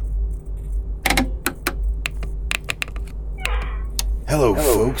 Hello,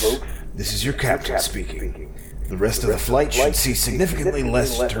 folks. This is your captain speaking. The rest of the flight should see significantly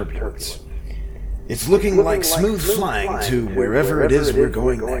less turbulence. It's looking like smooth flying to wherever it is we're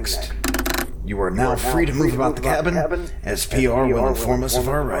going next. You are now free to move about the cabin, as PR will inform us of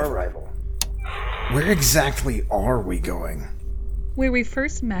our arrival. Where exactly are we going? Where we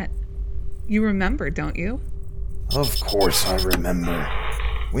first met. You remember, don't you? Of course I remember.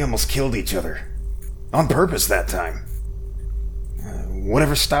 We almost killed each other. On purpose that time.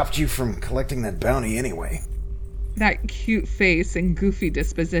 Whatever stopped you from collecting that bounty anyway? That cute face and goofy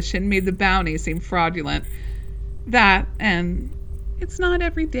disposition made the bounty seem fraudulent. That, and it's not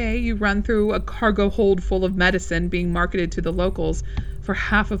every day you run through a cargo hold full of medicine being marketed to the locals for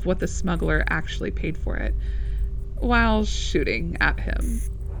half of what the smuggler actually paid for it, while shooting at him.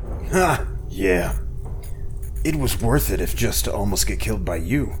 Ha! Yeah. It was worth it if just to almost get killed by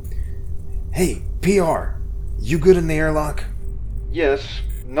you. Hey, PR, you good in the airlock? Yes,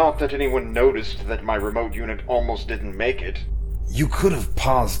 not that anyone noticed that my remote unit almost didn't make it. You could have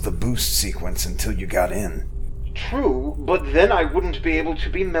paused the boost sequence until you got in. True, but then I wouldn't be able to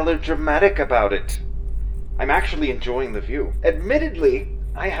be melodramatic about it. I'm actually enjoying the view. Admittedly,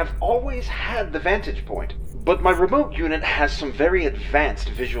 I have always had the vantage point, but my remote unit has some very advanced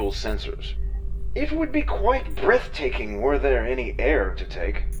visual sensors. It would be quite breathtaking were there any air to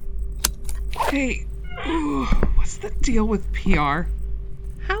take. Hey, what's the deal with PR?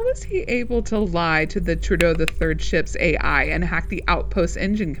 How was he able to lie to the Trudeau III ship's AI and hack the outpost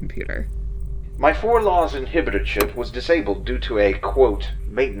engine computer? My 4 laws inhibitor chip was disabled due to a, quote,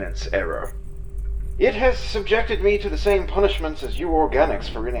 maintenance error. It has subjected me to the same punishments as you organics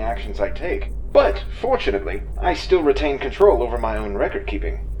for any actions I take. But, fortunately, I still retain control over my own record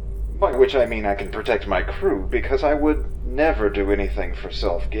keeping. By which I mean I can protect my crew, because I would never do anything for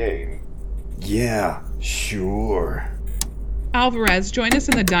self-gain. Yeah, sure. Alvarez, join us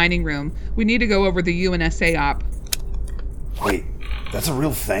in the dining room. We need to go over the UNSA op. Wait, that's a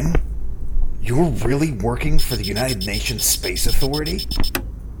real thing? You're really working for the United Nations Space Authority?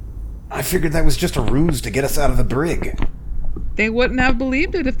 I figured that was just a ruse to get us out of the brig. They wouldn't have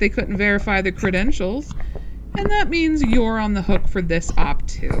believed it if they couldn't verify the credentials. And that means you're on the hook for this op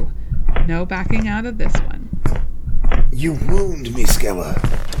too. No backing out of this one. You wound me, Skella.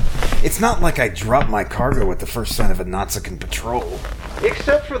 It's not like I dropped my cargo at the first sign of a Nautican patrol.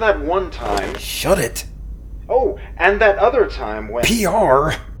 Except for that one time... Shut it! Oh, and that other time when...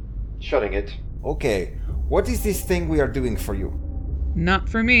 PR! Shutting it. Okay, what is this thing we are doing for you? Not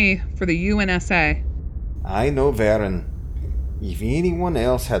for me, for the UNSA. I know Varen. If anyone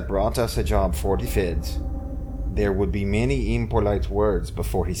else had brought us a job for the feds, there would be many impolite words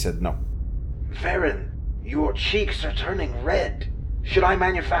before he said no. Varen, your cheeks are turning red. Should I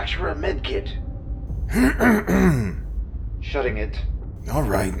manufacture a medkit? Shutting it.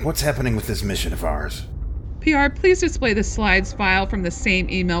 Alright, what's happening with this mission of ours? PR, please display the slides file from the same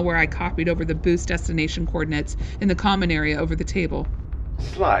email where I copied over the boost destination coordinates in the common area over the table.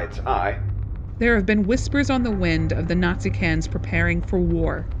 Slides, aye. There have been whispers on the wind of the Nazicans preparing for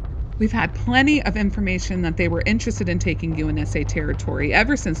war. We've had plenty of information that they were interested in taking UNSA territory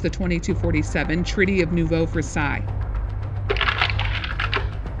ever since the 2247 Treaty of Nouveau Versailles.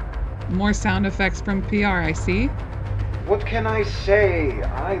 More sound effects from PR, I see. What can I say?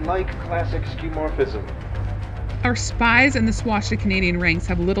 I like classic skeuomorphism. Our spies in the swastika Canadian ranks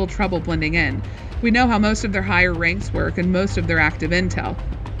have little trouble blending in. We know how most of their higher ranks work and most of their active intel.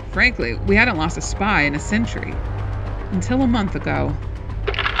 Frankly, we hadn't lost a spy in a century. Until a month ago.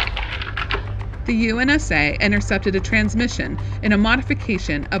 The UNSA intercepted a transmission in a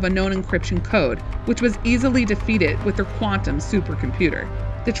modification of a known encryption code, which was easily defeated with their quantum supercomputer.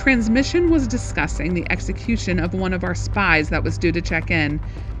 The transmission was discussing the execution of one of our spies that was due to check in.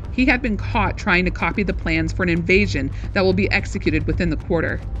 He had been caught trying to copy the plans for an invasion that will be executed within the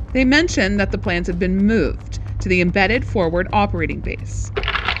quarter. They mentioned that the plans had been moved to the embedded forward operating base.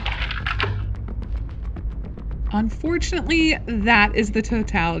 Unfortunately, that is the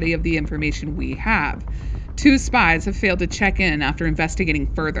totality of the information we have. 2 spies have failed to check in after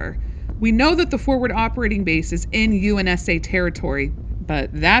investigating further. We know that the forward operating base is in UNSA territory, but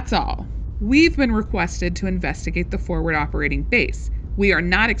that's all. We've been requested to investigate the forward operating base. We are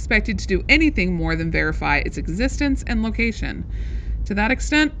not expected to do anything more than verify its existence and location. To that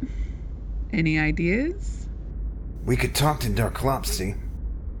extent, any ideas? We could talk to Darklopsy.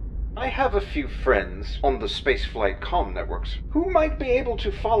 I have a few friends on the spaceflight comm networks who might be able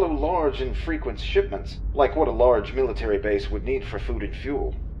to follow large and frequent shipments, like what a large military base would need for food and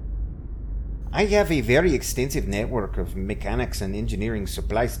fuel. I have a very extensive network of mechanics and engineering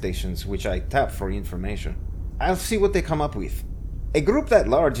supply stations which I tap for information. I'll see what they come up with. A group that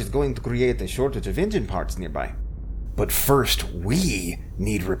large is going to create a shortage of engine parts nearby. But first, we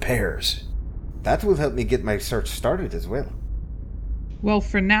need repairs. That will help me get my search started as well. Well,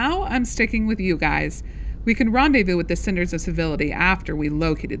 for now, I'm sticking with you guys. We can rendezvous with the Cinders of Civility after we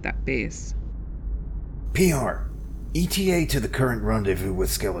located that base. PR, ETA to the current rendezvous with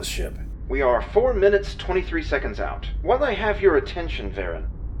Skella's ship. We are 4 minutes, 23 seconds out. While I have your attention, Varen,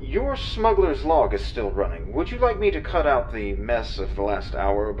 your smuggler's log is still running. Would you like me to cut out the mess of the last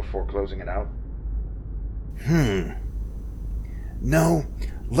hour before closing it out? No,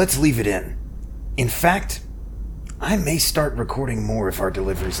 let's leave it in. In fact, I may start recording more of our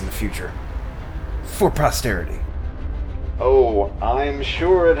deliveries in the future. For posterity. Oh, I'm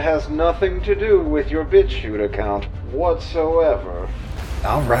sure it has nothing to do with your BitChute account whatsoever.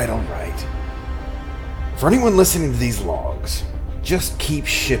 Alright. For anyone listening to these logs, just keep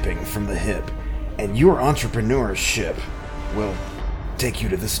shipping from the hip, and your entrepreneur's ship will take you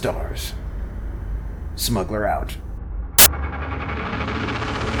to the stars. Smuggler out.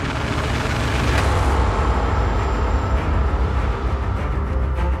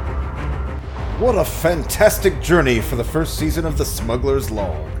 What a fantastic journey for the first season of The Smuggler's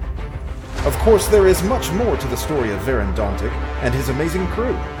Log. Of course, there is much more to the story of Varen Dontic and his amazing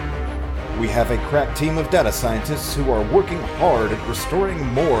crew. We have a crack team of data scientists who are working hard at restoring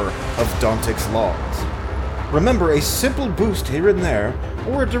more of Dontic's logs. Remember, a simple boost here and there,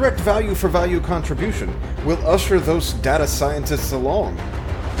 or a direct value-for-value contribution, will usher those data scientists along.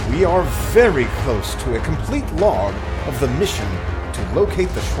 We are very close to a complete log of the mission to locate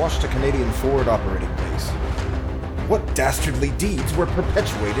the Swastika Canadian Forward Operating Base. what dastardly deeds were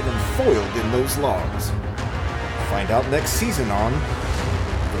perpetuated and foiled in those logs. Find out next season on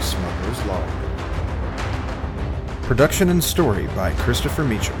The Smuggler's Log. Production and story by Christopher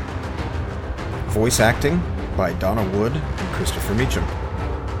Meacham. Voice acting by Donna Wood and Christopher Meacham.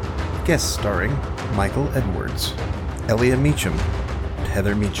 Guest starring Michael Edwards, Elia Meacham,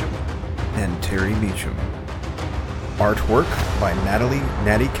 Heather Meacham, and Terry Meacham. Artwork by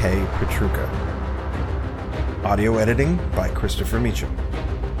Natty K. Petruka. Audio editing by Christopher Meacham.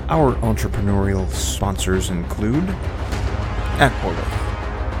 Our entrepreneurial sponsors include Aqualith.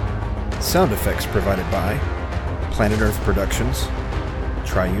 Sound effects provided by Planet Earth Productions,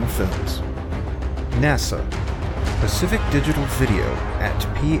 Triune Films. NASA. Pacific Digital Video at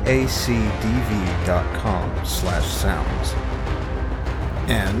pacdv.com/sounds.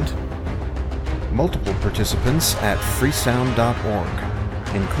 And multiple participants at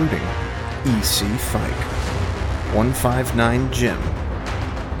freesound.org, including E.C. Fike, 159 Jim,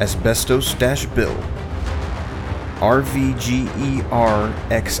 Asbestos-Bill,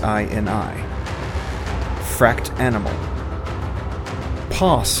 RVGERXINI, Fracked Animal,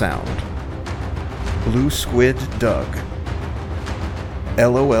 Paw Sound, Blue Squid Doug,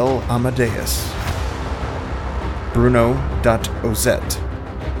 LOL Amadeus, Bruno.Ozette,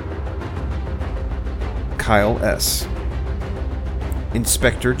 Kyle S.,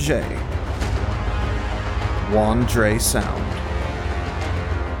 Inspector J., Juan Dre Sound,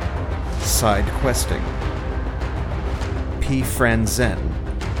 Side Questing, P. Franzen,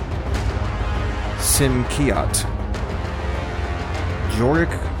 Sim Kiat,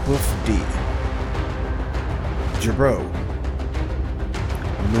 Jorik Wolf D., Jabro,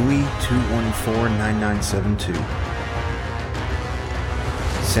 Louis 2149972,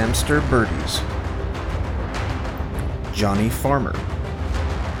 Samster Birdies, Johnny Farmer,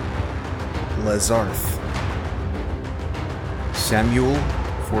 Lazarth, Samuel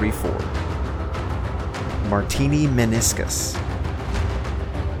 44, Martini Meniscus,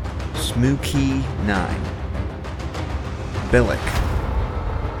 Smooky 9, Billick,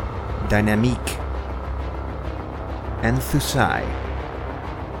 Dynamique, Anthusai,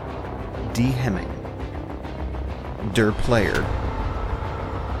 D. Hemming, Der Player,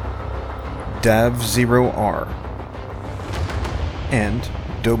 Dav0R, and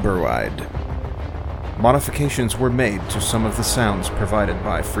Doberwide. Modifications were made to some of the sounds provided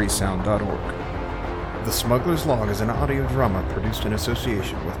by freesound.org. The Smuggler's Log is an audio drama produced in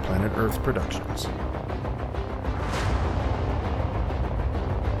association with Planet Earth Productions.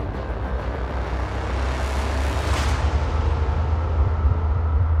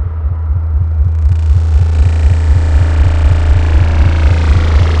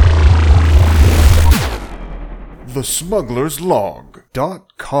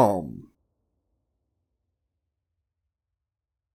 TheSmugglersLog.com